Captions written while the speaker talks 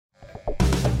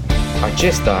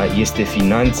Acesta este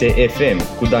Finanțe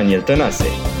FM cu Daniel Tănase.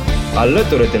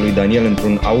 Alătură-te lui Daniel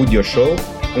într-un audio show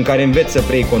în care înveți să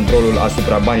preiei controlul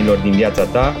asupra banilor din viața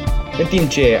ta, în timp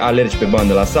ce alergi pe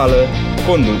bandă la sală,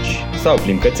 conduci sau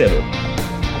plimbi cățelul.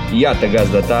 Iată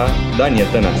gazda ta, Daniel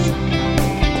Tănase.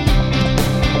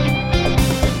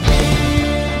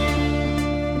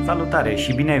 Salutare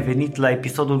și bine ai venit la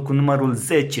episodul cu numărul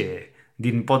 10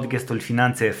 din podcastul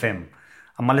Finanțe FM.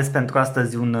 Am ales pentru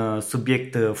astăzi un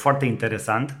subiect foarte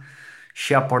interesant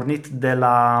și a pornit de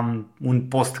la un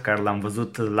post care l-am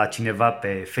văzut la cineva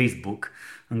pe Facebook,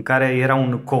 în care era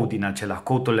un code din acela,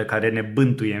 code-urile care ne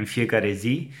bântuie în fiecare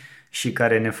zi și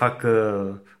care ne fac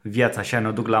viața așa,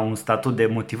 ne duc la un statut de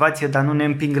motivație, dar nu ne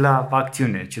împing la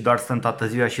acțiune, ci doar stăm toată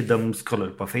ziua și dăm scroll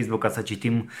pe Facebook ca să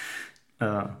citim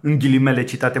în ghilimele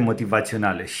citate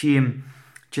motivaționale. Și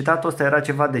citatul ăsta era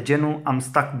ceva de genul I'm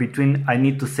stuck between I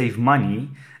need to save money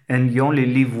and you only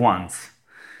live once.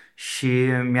 Și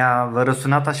mi-a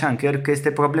răsunat așa în creier că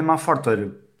este problema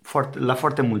la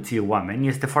foarte mulți oameni.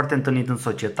 Este foarte întâlnit în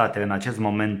societate în acest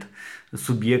moment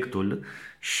subiectul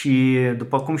și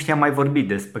după cum știam mai vorbit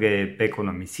despre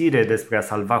economisire, despre a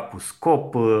salva cu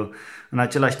scop, în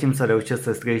același timp să reușești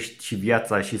să trăiești și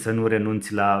viața și să nu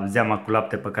renunți la zeama cu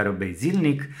lapte pe care o bei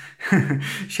zilnic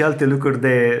și alte lucruri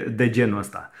de genul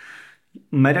ăsta.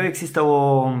 Mereu există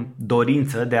o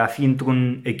dorință de a fi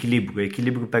într-un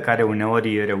echilibru pe care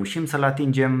uneori reușim să-l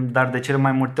atingem, dar de cele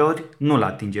mai multe ori nu-l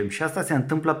atingem. Și asta se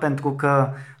întâmplă pentru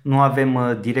că nu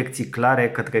avem direcții clare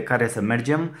către care să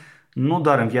mergem, nu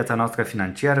doar în viața noastră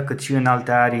financiară, cât și în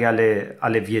alte arii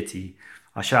ale vieții,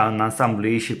 așa în ansamblu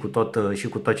ei și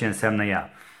cu tot ce înseamnă ea.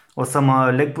 O să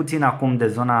mă leg puțin acum de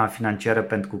zona financiară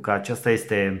pentru că acesta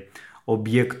este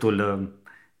obiectul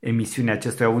emisiunii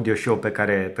acestui audio show pe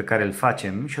care îl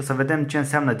facem și o să vedem ce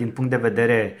înseamnă din punct de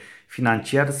vedere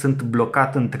financiar. Sunt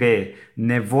blocat între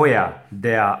nevoia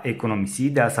de a economisi,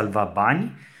 de a salva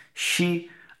bani și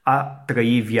a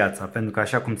trăi viața, pentru că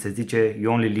așa cum se zice,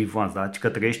 you only live once, da? Că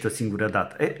trăiești o singură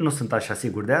dată. Nu sunt așa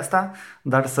sigur de asta,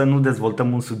 dar să nu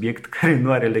dezvoltăm un subiect care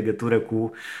nu are legătură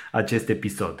cu acest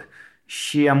episod.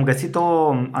 Și am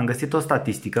găsit o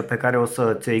statistică pe care o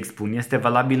să ți-o expun. Este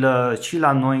valabilă și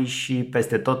la noi și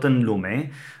peste tot în lume.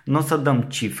 Nu o să dăm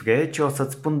cifre, ci o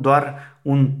să-ți spun doar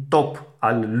un top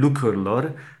al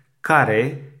lucrurilor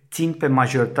care țin pe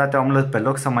majoritatea oamenilor pe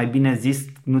loc, sau mai bine zis,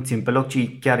 nu țin pe loc,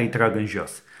 ci chiar îi trag în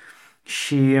jos.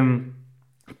 Și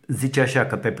zice așa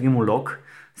că pe primul loc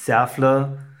se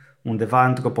află undeva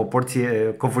într-o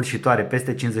proporție covârșitoare,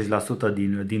 peste 50%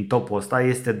 din topul ăsta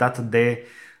este dat de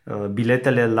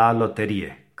biletele la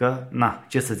loterie. Că,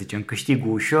 ce să zicem,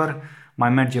 câștigul ușor, mai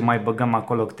mergem, mai băgăm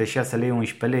acolo câte 6 lei,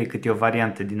 11 lei, câte o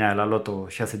variantă din aia la loto,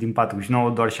 6 din 49,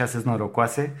 doar 6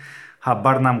 norocoase.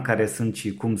 Habar n-am care sunt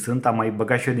și cum sunt, am mai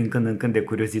băgat și eu din când în când de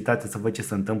curiozitate să văd ce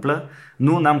se întâmplă.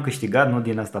 N-am câștigat, nu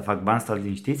din asta fac bani, stați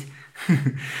liniștiți.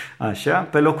 Așa,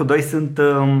 pe locul 2 sunt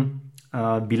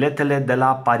biletele de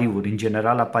la pariuri, în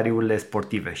general la pariurile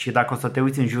sportive. Și dacă o să te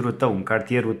uiți în jurul tău, în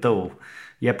cartierul tău,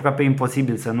 e aproape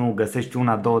imposibil să nu găsești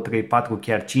 1, 2, 3, 4,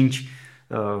 chiar 5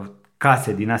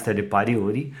 case din astea de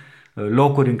pariuri,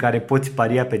 locuri în care poți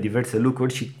paria pe diverse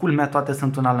lucruri și culmea toate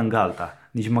sunt una lângă alta.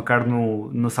 Nici măcar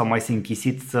nu s-au mai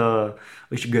închisit să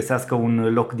își găsească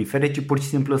un loc diferit, ci pur și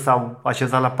simplu s-au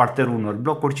așezat la parterul unor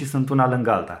blocuri și sunt una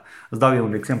lângă alta. Îți dau eu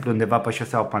un exemplu undeva pe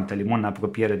șoseaua Pantelimon, în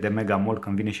apropiere de Mega Mall,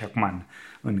 când vine și acum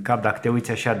în cap, dacă te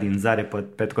uiți așa din zare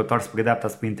pe trotuar spre dreapta,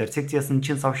 spre intersecție, sunt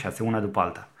 5 sau 6, una după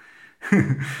alta.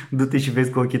 Du-te și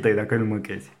vezi cu ochii tăi dacă nu mă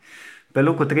crezi. Pe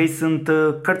locul 3 sunt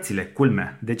cărțile,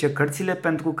 culmea. De ce cărțile?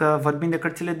 Pentru că vorbim de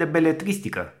cărțile de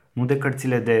beletristică, nu de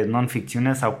cărțile de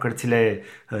non-ficțiune sau cărțile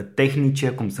tehnice,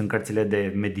 cum sunt cărțile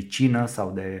de medicină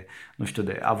sau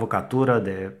de avocatură,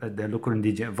 de lucruri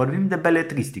indigene. Vorbim de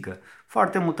beletristică.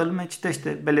 Foarte multă lume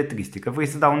citește beletristică. Vrei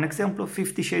să dau un exemplu?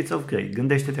 50 Shades of Grey.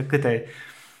 Gândește-te câte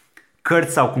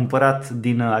cărți s-au cumpărat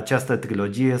din această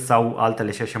trilogie sau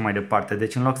altele și așa mai departe.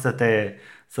 Deci în loc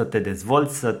să te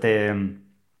dezvolți, să te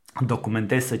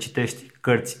documentezi, să citești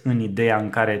cărți în ideea în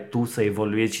care tu să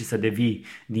evoluezi și să devii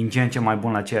din ce în ce mai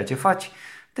bun la ceea ce faci,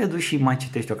 te duci și mai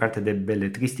citești o carte de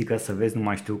beletristică să vezi nu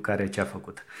mai știu care ce a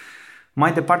făcut.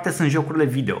 Mai departe sunt jocurile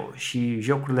video și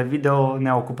jocurile video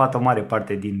ne-au ocupat o mare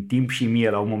parte din timp și mie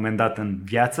la un moment dat în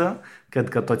viață. Cred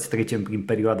că toți trecem prin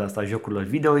perioada asta jocurilor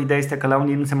video. Ideea este că la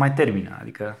unii nu se mai termină,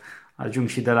 adică ajung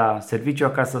și de la serviciu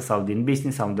acasă sau din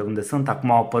business sau de unde sunt.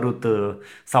 Acum au apărut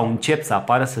sau încep să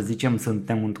apară, să zicem,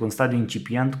 suntem într-un stadiu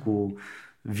incipient cu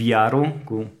VR-ul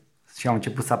și au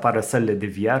început să apară sălile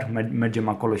de VR. Mergem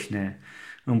acolo și ne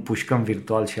împușcăm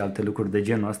virtual și alte lucruri de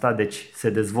genul ăsta, deci se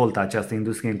dezvoltă această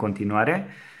industrie în continuare.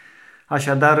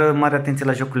 Așadar, mare atenție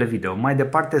la jocurile video. Mai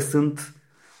departe sunt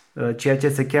ceea ce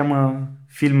se cheamă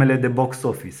filmele de box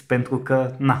office, pentru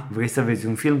că, vrei să vezi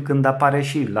un film când apare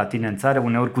și la tine în țară,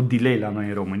 uneori cu delay la noi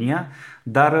în România,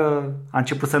 dar a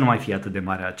început să nu mai fie atât de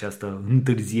mare această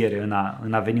întârziere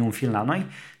în a veni un film la noi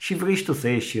și vrei și tu să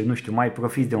ieși, nu știu, mai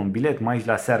profiți de un bilet, mai ieși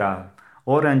la seara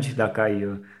Orange, dacă ai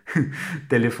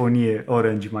telefonie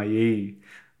Orange, mai iei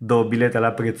 2 bilete la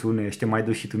prețul unuia și te mai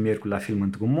duci și tu miercuri la film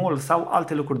într-un mall sau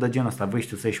alte lucruri de genul ăsta. Vrei și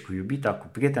tu să ieși cu iubita, cu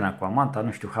prietena, cu amanta,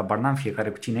 nu știu, habar n-am, fiecare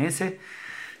cu cine iese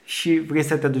și vrei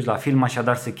să te duci la film,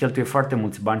 așadar se cheltuie foarte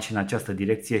mulți bani și în această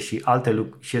direcție și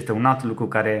este un alt lucru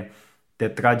care te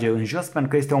trage în jos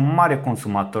pentru că este un mare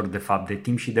consumator de fapt de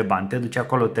timp și de bani. Te duci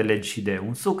acolo, te legi și de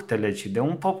un suc, te legi și de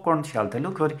un popcorn și alte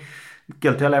lucruri.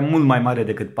 Cheltuiala e mult mai mare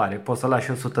decât pare. Poți să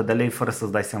lași 100 de lei fără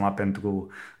să-ți dai seama pentru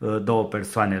 2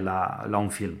 persoane la un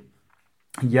film.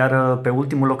 Iar pe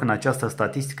ultimul loc în această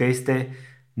statistică este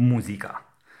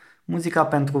muzica. Muzica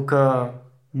pentru că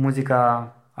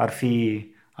muzica ar fi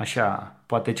așa,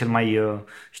 poate cel mai,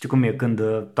 știi cum e, când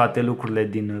toate lucrurile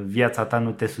din viața ta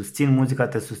nu te susțin, muzica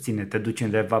te susține, te duci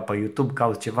undeva pe YouTube,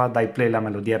 cauți ceva, dai play la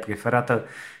melodia preferată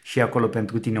și e acolo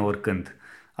pentru tine oricând.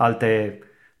 Alte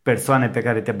persoane pe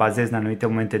care te bazezi în anumite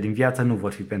momente din viață nu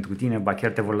vor fi pentru tine, ba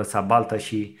chiar te vor lăsa baltă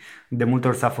și de multe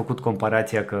ori s-a făcut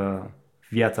comparația că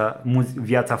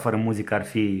viața fără muzică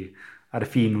ar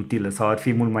fi inutilă sau ar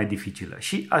fi mult mai dificilă.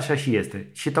 Și așa și este.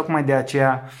 Și tocmai de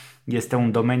aceea este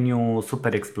un domeniu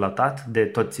super exploatat de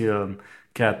toți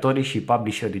creatorii și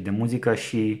publisherii de muzică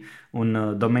și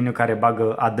un domeniu care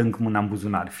bagă adânc mâna în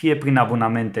buzunar. Fie prin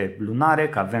abonamente lunare,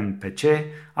 că avem PC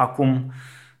acum,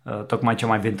 tocmai ce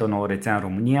mai venit o nouă rețea în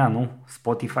România, nu?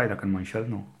 Spotify, dacă nu mă înșel,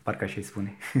 nu, parcă așa îi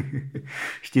spune.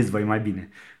 Știți voi mai bine.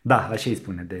 Da, așa îi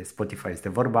spune, de Spotify este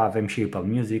vorba, avem și Apple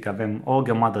Music, avem o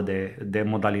grămadă de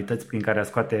modalități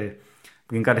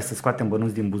prin care să scoatem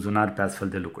bănuți din buzunar pe astfel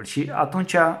de lucruri. Și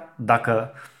atunci,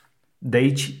 dacă de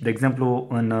aici, de exemplu,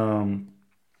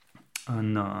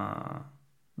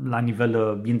 la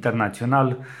nivel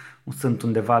internațional, sunt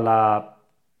undeva la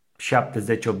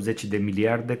 70-80 de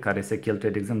miliarde care se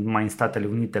cheltuie, de exemplu, numai în Statele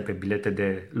Unite pe bilete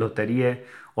de loterie,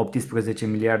 18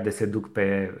 miliarde se duc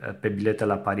pe bilete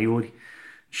la pariuri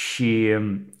și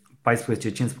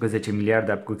 14-15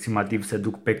 miliarde aproximativ se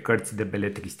duc pe cărți de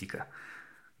beletristică.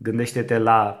 Gândește-te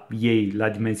la ei, la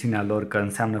dimensiunea lor, că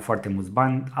înseamnă foarte mulți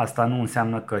bani. Asta nu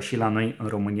înseamnă că și la noi în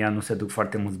România nu se duc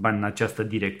foarte mulți bani în această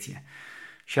direcție.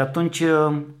 Și atunci,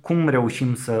 cum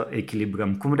reușim să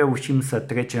echilibrăm? Cum reușim să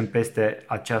trecem peste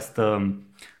această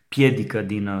piedică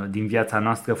din viața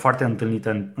noastră, foarte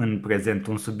întâlnită în prezent,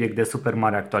 un subiect de super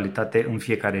mare actualitate în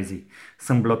fiecare zi?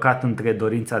 Sunt blocat între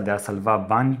dorința de a salva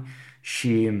bani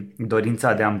și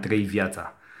dorința de a-mi trăi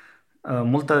viața.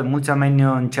 Mulți oameni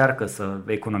încearcă să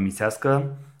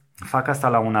economisească, fac asta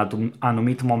la un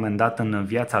anumit moment dat în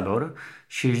viața lor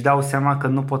și își dau seama că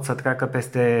nu pot să treacă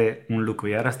peste un lucru,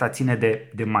 iar asta ține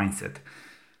de mindset.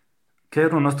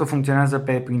 Creierul nostru funcționează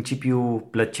pe principiul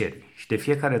plăcerii și de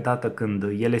fiecare dată când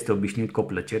el este obișnuit cu o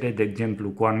plăcere, de exemplu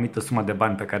cu o anumită sumă de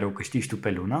bani pe care o câștigi tu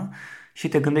pe lună și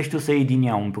te gândești tu să iei din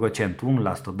ea un procent,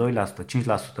 1%, 2%,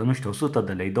 5%, nu știu, 100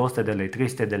 de lei, 200 de lei,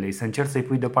 300 de lei, să încerci să-i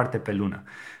pui deoparte pe lună.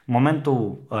 În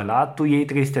momentul ăla tu iei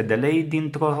 300 de lei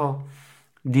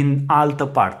din altă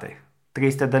parte.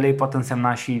 300 de lei poate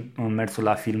însemna și mersul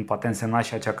la film, poate însemna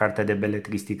și acea carte de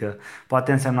beletristică,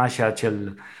 poate însemna și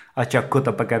acea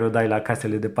cotă pe care o dai la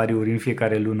casele de pariuri în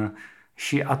fiecare lună.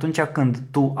 Și atunci când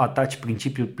tu ataci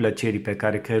principiul plăcerii pe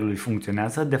care creierul îi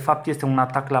funcționează, de fapt este un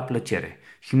atac la plăcere.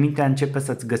 Și mintea începe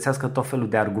să-ți găsească tot felul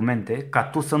de argumente ca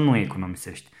tu să nu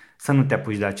economisești, să nu te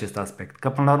apuci de acest aspect. Că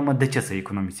până la urmă, de ce să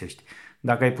economisești?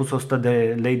 Dacă ai pus 100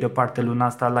 de lei deoparte luna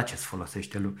asta, la ce îți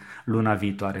folosește luna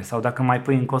viitoare? Sau dacă mai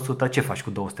pui încă 100, ce faci cu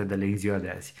 200 de lei în ziua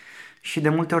de azi? Și de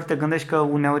multe ori te gândești că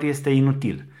uneori este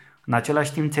inutil. În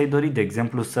același timp ți-ai dorit, de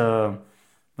exemplu, să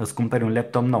îți cumperi un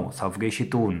laptop nou sau vrei și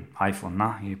tu un iPhone,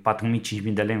 na? E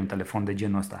 4.000-5.000 de lei un telefon de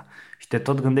genul ăsta. Și te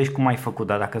tot gândești cum ai făcut,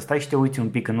 dar dacă stai și te uiți un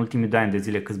pic în ultimii 2 ani de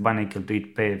zile câți bani ai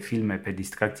cheltuit pe filme, pe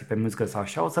distracții, pe muzică sau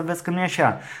așa, o să vezi că nu e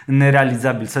așa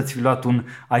nerealizabil să-ți fi luat un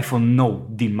iPhone nou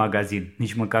din magazin,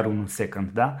 nici măcar unul second,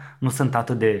 da? Nu sunt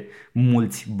atât de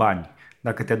mulți bani.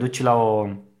 Dacă te duci la o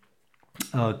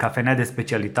cafenea de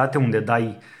specialitate unde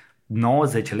dai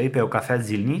 90 lei pe o cafea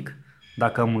zilnic,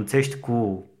 dacă înmulțești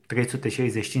cu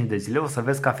 365 de zile, o să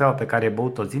vezi cafeaua pe care ai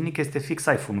băut-o zilnic este fix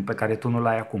iPhone-ul pe care tu nu-l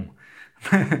ai acum.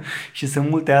 Și sunt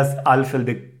multe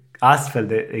astfel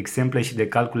de exemple și de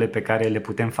calcule pe care le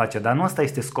putem face, dar nu asta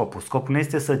este scopul. Scopul nu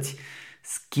este să-ți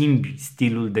schimbi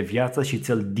stilul de viață și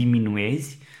ți-l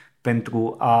diminuezi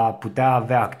pentru a putea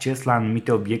avea acces la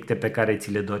anumite obiecte pe care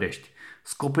ți le dorești.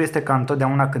 Scopul este ca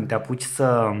întotdeauna când te apuci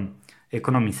să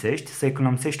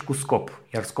economisești cu scop.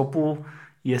 Iar scopul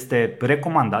este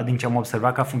recomandat, din ce am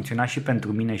observat că a funcționat și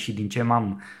pentru mine și din ce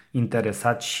m-am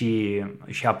interesat și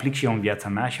aplic și eu în viața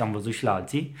mea și am văzut și la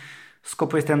alții.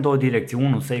 Scopul este în două direcții.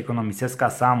 Unu, să economisesc ca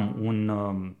să am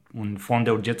un fond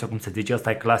de urgență, cum se zice,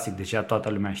 ăsta e clasic, deja toată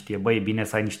lumea știe. Băi, e bine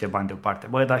să ai niște bani deoparte.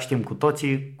 Dar știm cu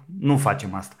toții, nu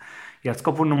facem asta. Iar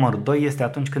scopul numărul 2 este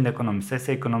atunci când economisești,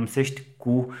 să economisești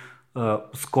cu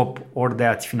scop ori de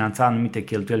a-ți finanța anumite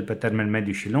cheltuieli pe termen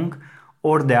mediu și lung,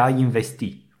 ori de a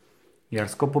investi. Iar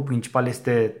scopul principal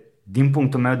este, din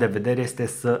punctul meu de vedere, este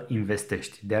să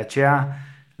investești. De aceea,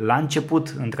 la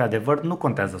început, într-adevăr, nu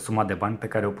contează suma de bani pe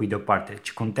care o pui deoparte,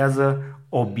 ci contează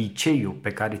obiceiul pe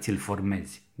care ți-l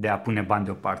formezi de a pune bani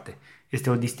deoparte. Este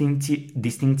o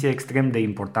distinție extrem de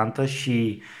importantă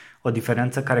și o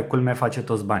diferență care culmea face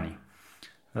toți banii.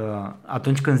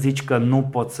 Atunci când zici că nu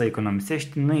poți să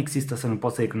economisești, nu există să nu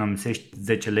poți să economisești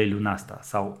 10 lei luna asta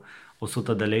sau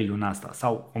 100 de lei luna asta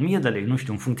sau 1000 de lei, nu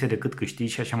știu, în funcție de cât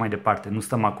câștigi și așa mai departe. Nu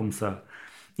stăm acum să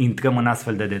intrăm în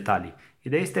astfel de detalii.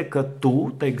 Ideea este că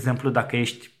tu, de exemplu, dacă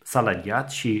ești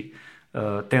salariat și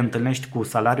te întâlnești cu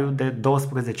salariul de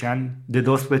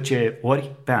 12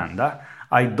 ori pe an, da?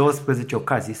 Ai 12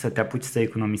 ocazii să te apuci să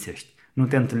economisești. Nu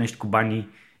te întâlnești cu banii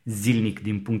zilnic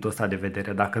din punctul ăsta de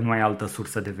vedere, dacă nu ai altă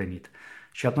sursă de venit.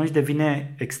 Și atunci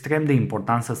devine extrem de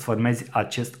important să-ți formezi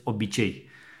acest obicei.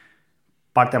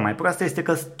 Partea mai proastă este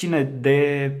că ține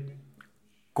de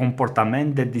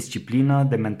comportament, de disciplină,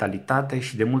 de mentalitate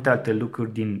și de multe alte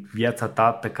lucruri din viața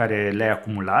ta pe care le-ai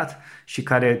acumulat și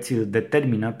care îți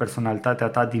determină personalitatea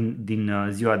ta din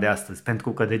ziua de astăzi.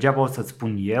 Pentru că degeaba o să-ți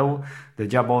spun eu,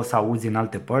 degeaba o să auzi în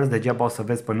alte părți, degeaba o să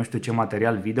vezi pe nu știu ce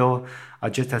material video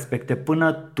aceste aspecte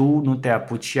până tu nu te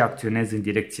apuci și acționezi în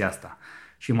direcția asta.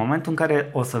 Și în momentul în care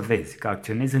o să vezi că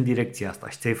acționezi în direcția asta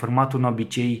și ți-ai format un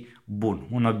obicei bun,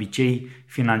 un obicei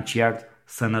financiar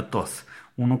sănătos,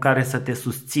 unul care să te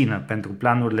susțină pentru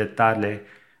planurile tale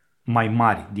mai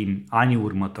mari din anii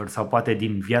următori sau poate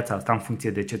din viața asta în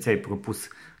funcție de ce ți-ai propus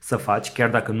să faci, chiar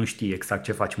dacă nu știi exact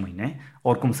ce faci mâine,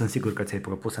 oricum sunt sigur că ți-ai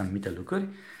propus anumite lucruri,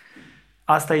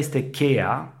 asta este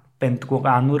cheia pentru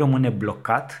a nu rămâne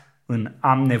blocat în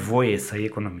am nevoie să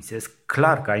economisesc.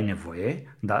 Clar că ai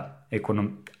nevoie, dar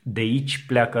de aici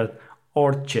pleacă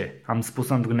orice. Am spus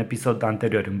într-un episod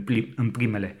anterior, în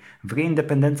primele. Vrei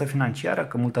independență financiară?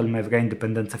 Că multă lume vrea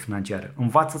independență financiară.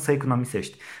 Învață să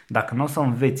economisești. Dacă nu o să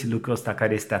înveți lucrul ăsta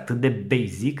care este atât de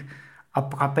basic,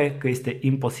 aproape că este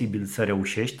imposibil să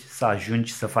reușești să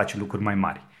ajungi să faci lucruri mai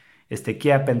mari. Este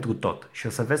cheia pentru tot. Și o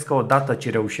să vezi că odată ce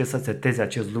reușești să setezi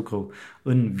acest lucru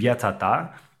în viața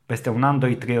ta, peste un an,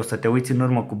 2, 3 o să te uiți în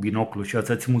urmă cu binoclu și o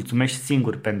să-ți mulțumești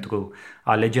singur pentru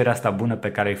alegerea asta bună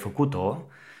pe care ai făcut-o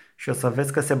și o să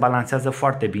vezi că se balancează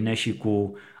foarte bine și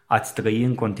cu a-ți trăi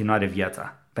în continuare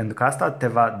viața. Pentru că asta te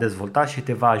va dezvolta și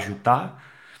te va ajuta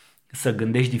să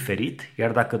gândești diferit,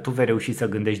 iar dacă tu vei reuși să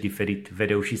gândești diferit, vei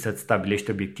reuși să-ți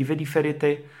stabilești obiective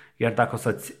diferite, iar dacă o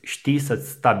să știi să-ți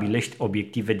stabilești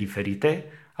obiective diferite,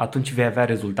 atunci vei avea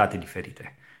rezultate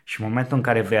diferite. Și în momentul în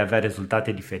care vei avea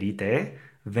rezultate diferite,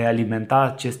 vei alimenta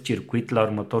acest circuit la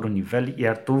următorul nivel,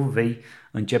 iar tu vei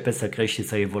începe să crești și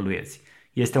să evoluezi.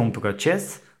 Este un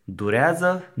proces,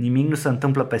 durează, nimic nu se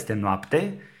întâmplă peste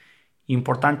noapte.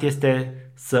 Important este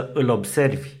să îl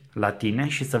observi la tine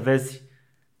și să vezi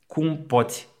cum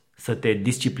poți să te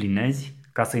disciplinezi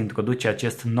ca să introduci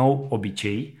acest nou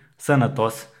obicei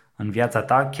sănătos în viața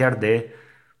ta chiar de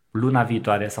luna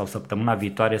viitoare sau săptămâna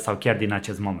viitoare sau chiar din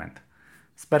acest moment.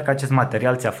 Sper că acest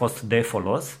material ți-a fost de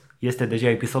folos. Este deja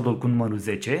episodul cu numărul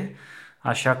 10,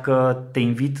 așa că te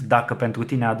invit, dacă pentru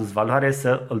tine a adus valoare,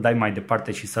 să îl dai mai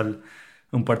departe și să-l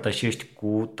împărtășești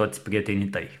cu toți prietenii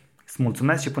tăi. Îți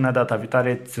mulțumesc și până data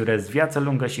viitoare îți urez viață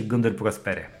lungă și gânduri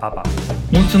prospere. Pa, pa!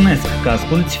 Mulțumesc că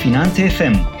asculți Finanțe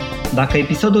FM! Dacă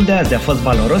episodul de azi a fost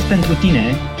valoros pentru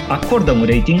tine, acordă un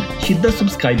rating și dă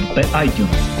subscribe pe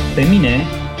iTunes. Pe mine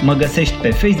mă găsești pe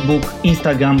Facebook,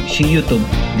 Instagram și YouTube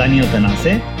Daniel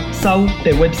Tănase sau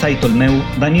pe website-ul meu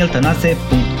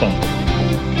danieltanase.com.